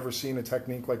Cuts has never seen a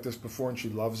technique like this before, and she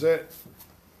loves it.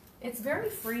 It's very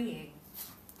freeing,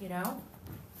 Did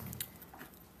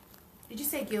you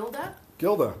say Gilda?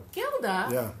 Gilda. Gilda?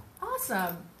 Yeah.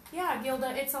 Awesome. Yeah,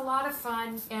 Gilda, it's a lot of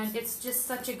fun, and it's just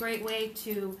such a great way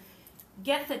to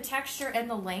get the texture and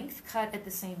the length cut at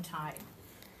the same time.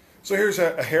 So here's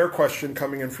a hair question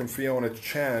coming in from Fiona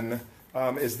Chen.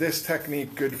 Is this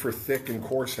technique good for thick and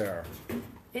coarse hair?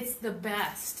 It's the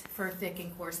best for thick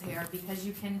and coarse hair, because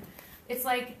it's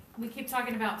like, we keep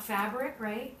talking about fabric,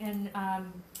 right? And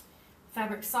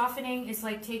fabric softening is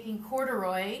like taking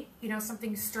corduroy,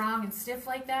 something strong and stiff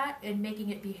like that, and making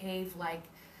it behave like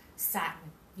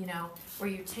satin, where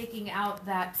you're taking out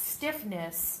that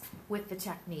stiffness with the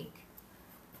technique.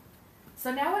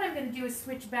 So now what I'm going to do is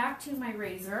switch back to my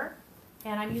razor,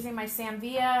 and I'm using my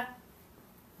Samvia.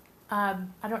 I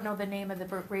don't know the name of the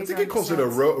razor. I think it calls it a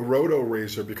roto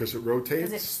razor because it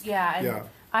rotates. And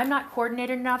I'm not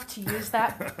coordinated enough to use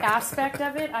that aspect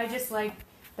of it. I just like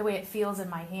the way it feels in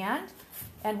my hand.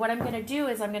 And what I'm going to do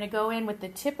is I'm going to go in with the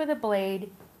tip of the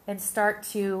blade and start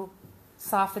to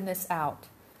soften this out.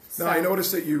 Now, I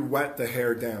noticed that you wet the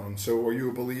hair down. So are you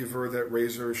a believer that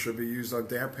razors should be used on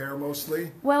damp hair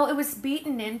mostly? Well, it was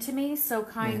beaten into me, so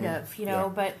kind of,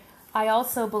 but I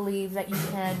also believe that you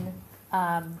can,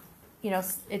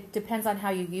 it depends on how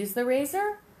you use the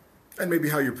razor. And maybe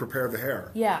how you prepare the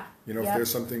hair. Yeah. If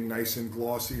there's something nice and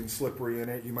glossy and slippery in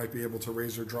it, you might be able to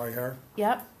razor dry hair.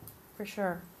 Yep, for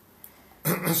sure.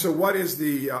 So what is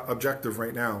the objective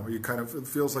right now? Are you kind of, it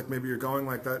feels like maybe you're going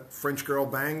like that French girl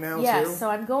bang now too? Yes, so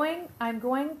I'm going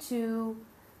to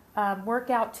work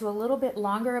out to a little bit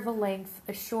longer of a length,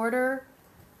 a shorter,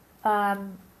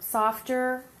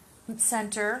 softer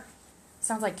center.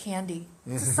 Sounds like candy.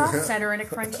 It's a soft center and a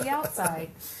crunchy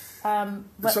outside.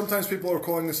 But sometimes people are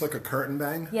calling this like a curtain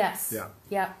bang? Yes. Yeah.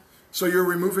 Yeah. So you're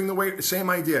removing the weight, same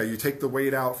idea. You take the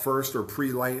weight out first or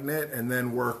pre-lighten it and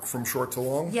then work from short to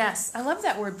long? Yes. I love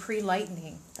that word,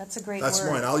 pre-lightening. That's a great word. That's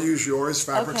mine. I'll use yours,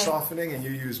 fabric softening, and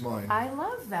you use mine. I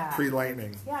love that.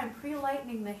 Pre-lightening. Yeah, I'm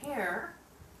pre-lightening the hair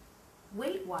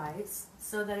weight-wise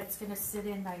so that it's going to sit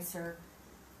in nicer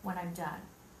when I'm done.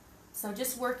 So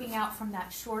just working out from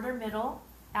that shorter middle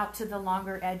out to the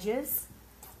longer edges.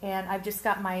 And I've just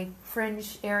got my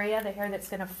fringe area, the hair that's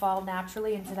going to fall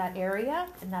naturally into that area,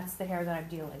 and that's the hair that I'm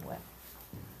dealing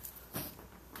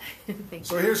with.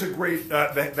 So here's a great,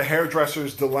 the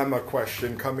hairdresser's dilemma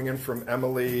question coming in from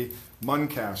Emily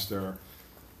Muncaster.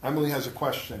 Emily has a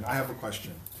question. I have a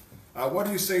question. What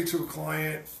do you say to a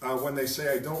client when they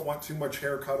say, I don't want too much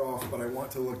hair cut off, but I want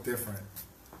to look different?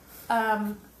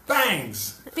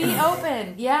 Bangs! Be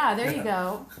open. Yeah, there you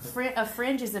go. A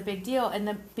fringe is a big deal.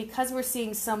 And because we're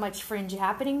seeing so much fringe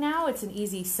happening now, it's an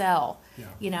easy sell,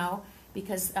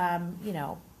 because, that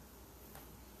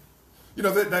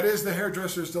is the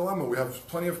hairdresser's dilemma. We have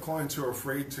plenty of clients who are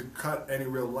afraid to cut any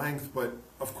real length, but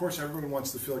of course everyone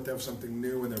wants to feel like they have something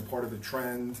new and they're part of the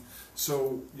trend.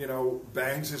 So,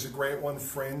 bangs is a great one,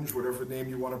 fringe, whatever name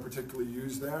you want to particularly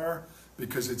use there,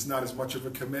 because it's not as much of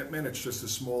a commitment, it's just a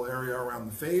small area around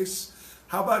the face.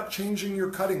 How about changing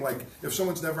your cutting? Like if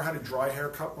someone's never had a dry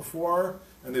haircut before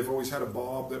and they've always had a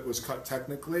bob that was cut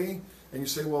technically, and you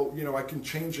say, well, I can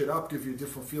change it up, give you a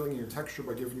different feeling in your texture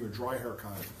by giving you a dry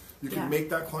haircut. You can make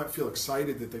that client feel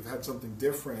excited that they've had something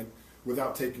different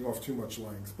without taking off too much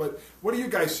length. But what do you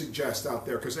guys suggest out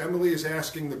there? Because Emily is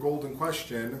asking the golden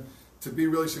question. To be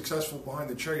really successful behind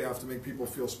the chair, you have to make people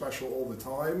feel special all the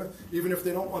time, even if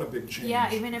they don't want a big change.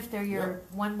 Yeah, even if they're your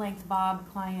one-length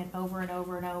bob client over and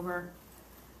over and over.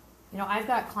 I've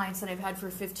got clients that I've had for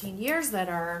 15 years that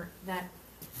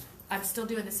I'm still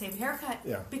doing the same haircut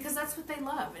because that's what they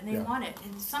love and they want it.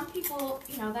 And some people,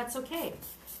 that's okay.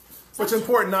 But it's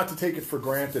important not to take it for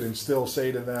granted and still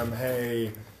say to them,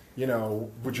 hey,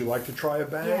 would you like to try a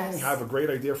bang? Yes. I have a great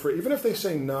idea for it. Even if they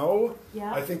say no,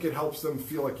 Yeah. I think it helps them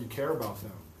feel like you care about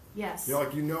them. Yes.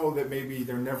 That maybe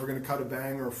they're never going to cut a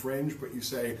bang or a fringe, but you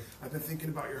say, I've been thinking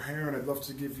about your hair and I'd love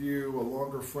to give you a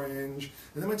longer fringe.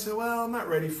 And they might say, well, I'm not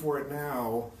ready for it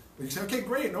now. And you say, okay,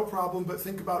 great, no problem, but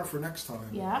think about it for next time.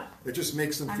 Yeah. It just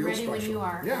makes them feel ready special. when you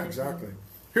are. Yeah, exactly.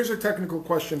 Here's a technical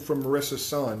question from Marissa's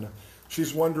son.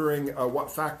 She's wondering,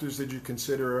 what factors did you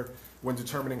consider when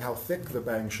determining how thick the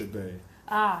bang should be?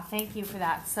 Thank you for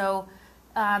that. So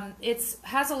it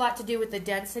has a lot to do with the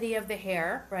density of the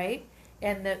hair, right?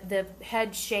 And the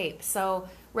head shape. So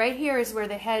right here is where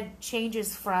the head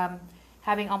changes from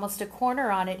having almost a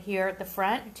corner on it here at the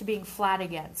front to being flat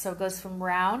again. So it goes from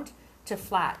round to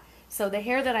flat. So the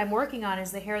hair that I'm working on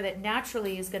is the hair that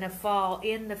naturally is going to fall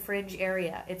in the fringe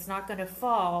area. It's not going to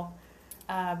fall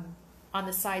on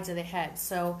the sides of the head.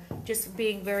 So just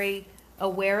being very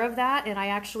aware of that, and I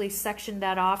actually sectioned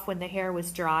that off when the hair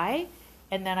was dry,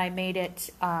 and then I made it,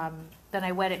 then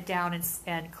I wet it down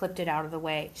and clipped it out of the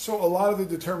way. So a lot of the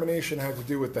determination had to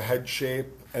do with the head shape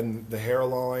and the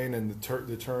hairline and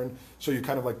the turn. So you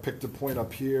kind of like picked a point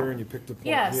up here and you picked a point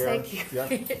here. Yes, thank you.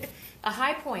 Yeah. A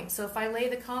high point. So if I lay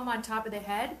the comb on top of the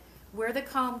head, where the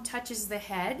comb touches the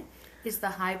head is the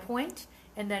high point,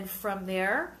 and then from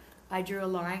there I drew a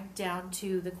line down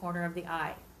to the corner of the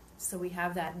eye. So we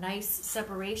have that nice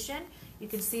separation. You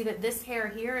can see that this hair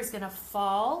here is going to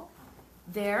fall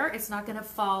there. It's not going to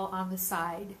fall on the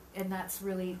side. And that's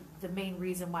really the main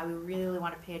reason why we really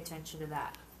want to pay attention to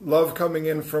that. Love coming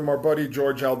in from our buddy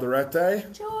George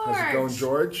Alderete. George! How's it going,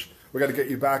 George? We got to get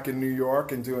you back in New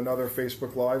York and do another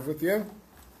Facebook Live with you.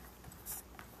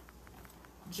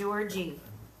 Georgie.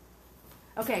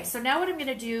 Okay, so now what I'm going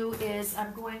to do is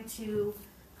I'm going to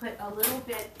put a little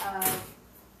bit of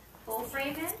full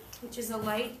frame in, which is a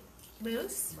light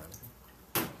mousse.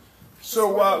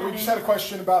 So we just had a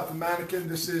question about the mannequin.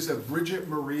 This is a Bridget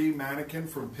Marie mannequin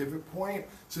from Pivot Point.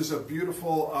 This is a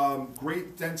beautiful,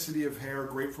 great density of hair,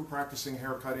 great for practicing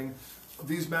hair cutting.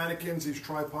 These mannequins, these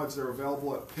tripods, they're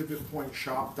available at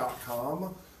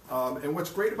pivotpointshop.com. And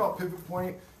what's great about Pivot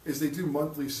Point is they do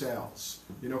monthly sales.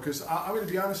 Because I'm going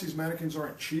to be honest, these mannequins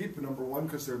aren't cheap. Number one,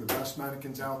 because they're the best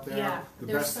mannequins out there, yeah, the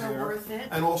they're best so hair, worth it.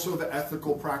 and also the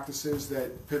ethical practices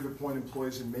that Pivot Point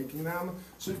employs in making them.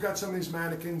 So you've got some of these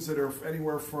mannequins that are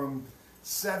anywhere from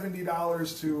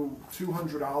 $70 to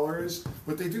 $200,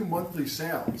 but they do monthly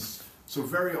sales. So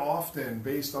very often,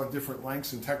 based on different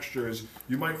lengths and textures,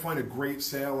 you might find a great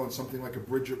sale on something like a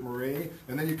Bridget Marie,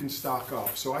 and then you can stock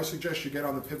up. So I suggest you get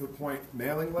on the Pivot Point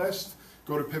mailing list,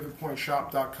 go to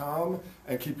pivotpointshop.com,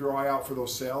 and keep your eye out for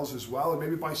those sales as well, and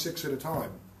maybe buy 6 at a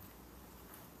time.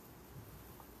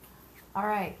 All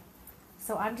right,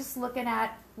 so I'm just looking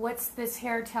at what's this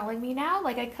hair telling me now.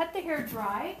 Like, I cut the hair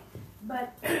dry,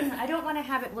 but I don't want to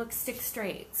have it look stick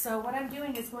straight. So what I'm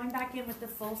doing is going back in with the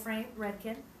full frame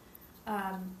Redken,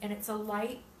 and it's a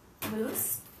light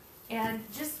mousse, and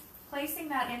just placing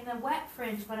that in the wet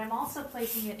fringe, but I'm also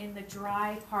placing it in the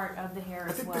dry part of the hair as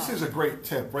well. I think this is a great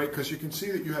tip, right? Because you can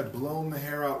see that you had blown the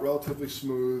hair out relatively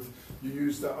smooth. You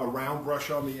used a round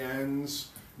brush on the ends.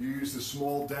 You used a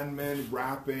small Denman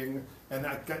wrapping, and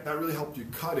that really helped you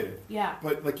cut it. Yeah.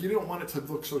 But like, you don't want it to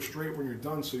look so straight when you're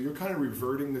done, so you're kind of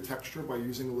reverting the texture by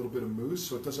using a little bit of mousse,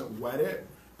 so it doesn't wet it,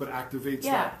 but activates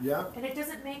that. Yeah. And it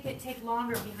doesn't make it take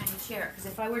longer behind the chair, because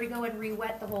if I were to go and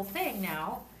re-wet the whole thing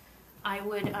now, I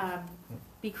would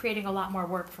be creating a lot more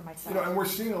work for myself. And we're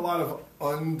seeing a lot of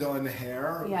undone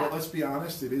hair, but let's be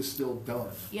honest, it is still done.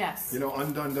 Yes.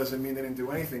 Undone doesn't mean they didn't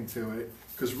do anything to it,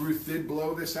 because Ruth did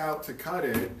blow this out to cut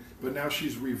it, but now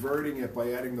she's reverting it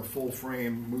by adding the full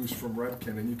frame mousse from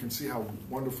Redken, and you can see how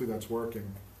wonderfully that's working.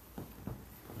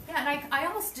 Yeah, and I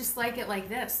almost just like it like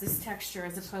this texture,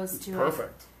 as opposed to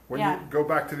perfect. When you go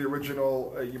back to the original,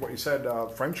 what you said,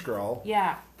 French girl,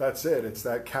 that's it. It's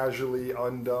that casually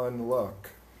undone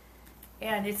look.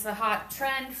 And it's a hot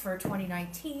trend for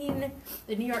 2019.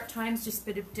 The New York Times just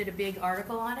did a big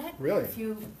article on it. Really? A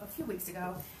few weeks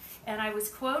ago. And I was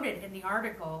quoted in the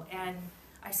article, and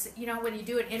I said, when you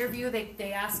do an interview,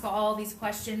 they ask all these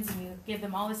questions, and you give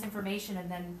them all this information, and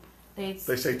then they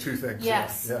say 2 things.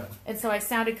 Yes. Yeah. And so I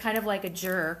sounded kind of like a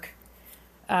jerk.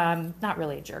 Not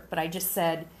really a jerk, but I just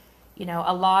said,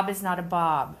 a lob is not a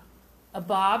bob. A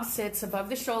bob sits above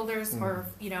the shoulders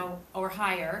or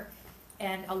higher,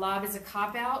 and a lob is a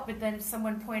cop-out, but then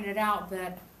someone pointed out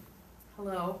that,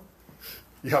 hello.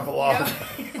 You have a lob.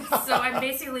 So I'm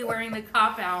basically wearing the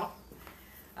cop-out.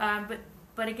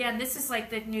 But again, this is like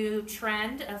the new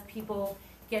trend of people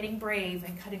getting brave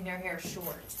and cutting their hair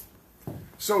short.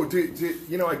 So,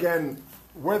 again,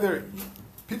 whether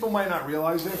people might not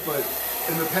realize it, but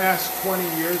in the past 20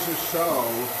 years or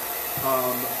so,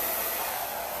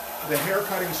 the hair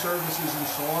cutting services in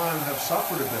salon have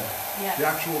suffered a bit. Yes. The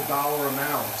actual dollar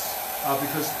amounts,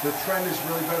 because the trend has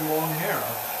really been long hair,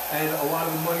 and a lot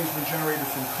of the money's been generated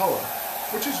from color,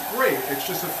 which is great. It's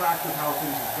just a fact of how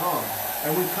things have gone.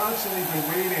 And we've constantly been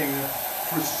waiting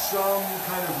for some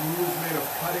kind of movement of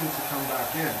cutting to come back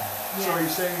in. Yes. So are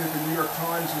you saying that the New York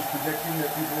Times is predicting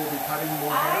that people will be cutting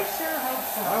more hair? I sure hope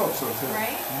so. I hope so too.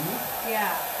 Right? Mm-hmm.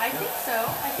 Yeah, I think so.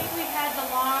 I think we've had the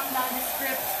long,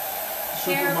 nondescript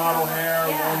supermodel hair,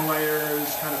 long layers,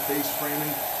 kind of face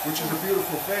framing, which is a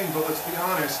beautiful thing, but let's be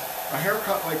honest, a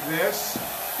haircut like this,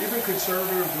 even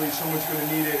conservatively, someone's going to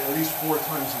need it at least 4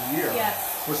 times a year. Yes.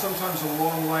 But sometimes a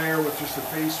long layer with just a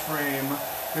face frame,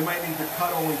 they might need to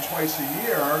cut only twice a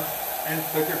year, and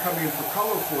that they're coming in for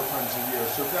color 4 times a year.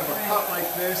 So if they have a cut like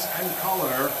this and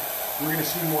color, we're going to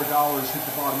see more dollars hit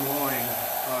the bottom line,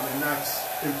 and that's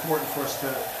important for us to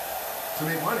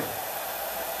make money.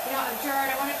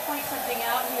 Gerard, I want to point something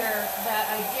out here that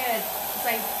I did.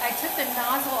 I took the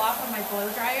nozzle off of my blow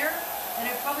dryer, and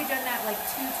I've probably done that like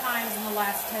 2 times in the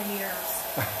last 10 years.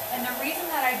 And the reason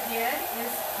that I did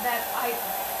is that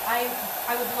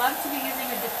I would love to be using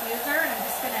a diffuser, and I'm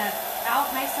just going to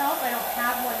out myself. I don't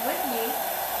have one with me.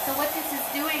 So what this is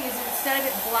doing is, instead of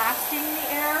it blasting the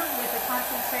air with a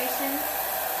concentration,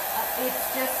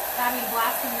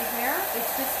 blasting the hair,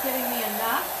 it's just giving me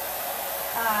enough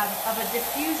of a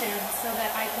diffusion so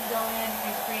that I can go in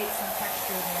and create some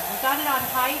texture there. I've got it on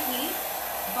high heat,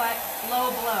 but low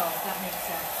blow, if that makes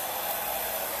sense.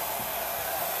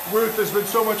 Ruth, there's been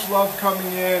so much love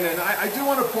coming in, and I do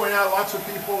want to point out, lots of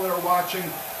people that are watching,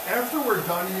 after we're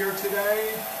done here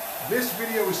today, this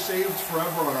video is saved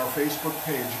forever on our Facebook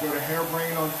page. You go to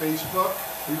Hairbrained on Facebook,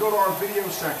 you go to our video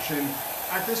section.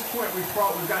 At this point, we've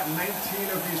got 19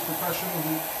 of these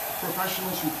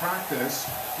professionals who practice,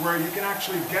 where you can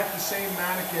actually get the same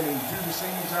mannequin and do the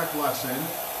same exact lesson.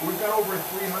 We've got over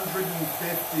 350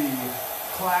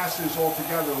 classes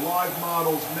altogether, live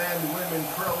models, men, women,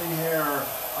 curly hair,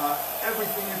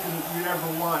 everything you'd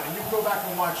ever want. And you can go back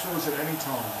and watch those at any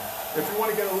time. If you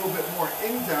want to get a little bit more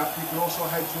in-depth, you can also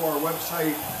head to our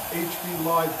website,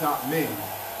 hblive.me,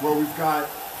 where we've got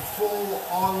full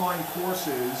online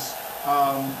courses.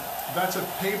 That's a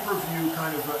pay-per-view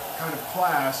kind of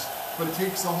class, but it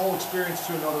takes the whole experience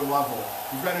to another level.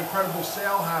 We've got an incredible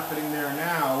sale happening there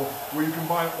now where you can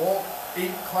buy all 8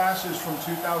 classes from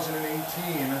 2018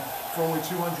 for only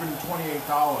 $228.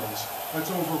 That's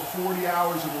over 40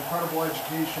 hours of incredible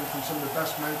education from some of the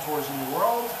best mentors in the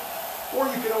world. Or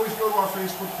you can always go to our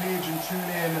Facebook page and tune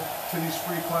in to these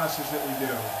free classes that we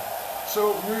do.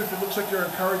 So, Ruth, it looks like you're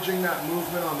encouraging that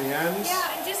movement on the ends.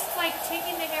 Yeah, and just like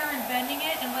taking the hair and bending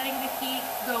it and letting the heat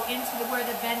go into where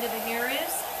the bend of the hair is.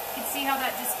 You can see how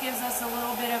that just gives us a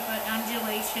little bit of an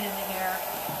undulation in the hair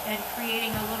and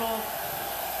creating a little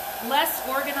less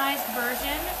organized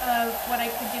version of what I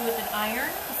could do with an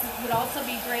iron. This would also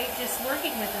be great just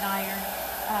working with an iron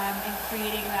and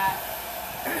creating that,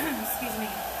 excuse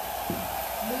me,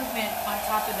 movement on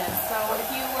top of this. So if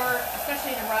you were,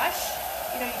 especially in a rush,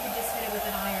 you know, you could just hit it with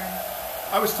an iron.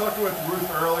 I was talking with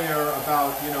Ruth earlier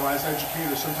about, you know, as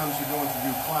educators, sometimes we go into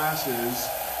do classes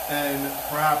and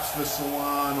perhaps the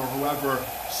salon or whoever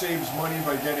saves money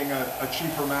by getting a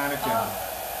cheaper mannequin,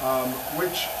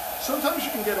 which sometimes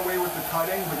you can get away with the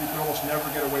cutting, but you can almost never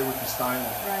get away with the styling.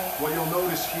 Right. What you'll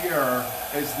notice here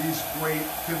is these great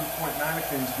pivot point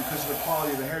mannequins, because of the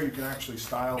quality of the hair, you can actually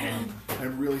style them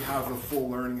and really have the full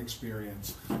learning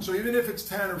experience. So even if it's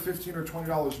 $10 or $15 or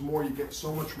 $20 more, you get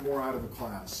so much more out of the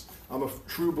class. I'm a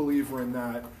true believer in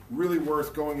that. Really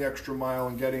worth going the extra mile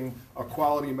and getting a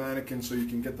quality mannequin so you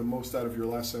can get the most out of your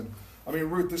lesson. I mean,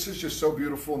 Ruth, this is just so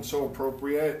beautiful and so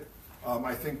appropriate.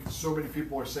 I think so many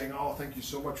people are saying, oh, thank you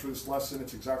so much for this lesson.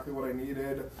 It's exactly what I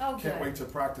needed. Oh, Can't good. wait to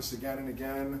practice again and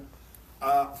again.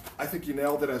 I think you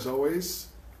nailed it as always,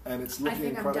 and it's looking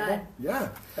incredible. I'm done. Yeah.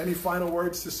 Any final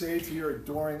words to say to your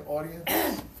adoring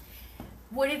audience?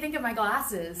 What do you think of my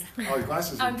glasses? Oh, your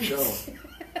glasses are chill.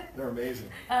 They're amazing.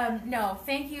 No,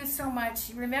 thank you so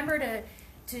much. Remember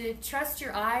to trust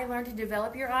your eye, learn to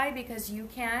develop your eye, because you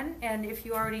can, and if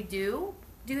you already do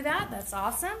that, that's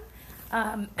awesome.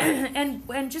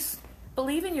 And just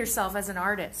believe in yourself as an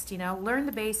artist, you know, learn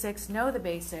the basics, know the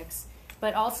basics,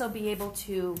 but also be able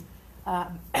to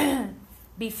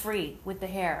be free with the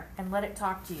hair and let it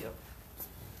talk to you.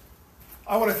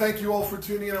 I want to thank you all for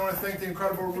tuning in. I want to thank the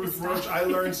incredible Ruth Roche. I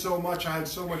learned so much. I had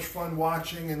so much fun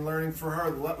watching and learning for her,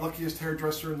 the luckiest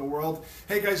hairdresser in the world.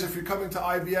 Hey guys, if you're coming to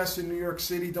IBS in New York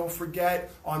City, don't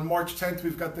forget, on March 10th,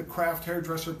 we've got the Craft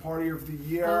Hairdresser Party of the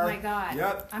Year. Oh my God.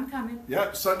 Yep. I'm coming.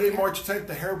 Yep. Sunday, March 10th,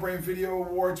 the Hairbrained Video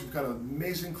Awards. We've got an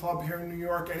amazing club here in New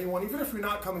York. Anyone, even if you're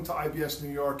not coming to IBS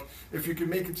New York, if you can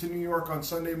make it to New York on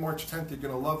Sunday, March 10th, you're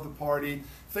going to love the party.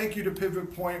 Thank you to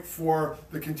Pivot Point for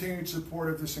the continued support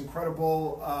of this incredible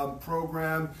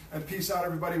program. And peace out,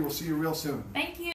 everybody. We'll see you real soon. Thank you.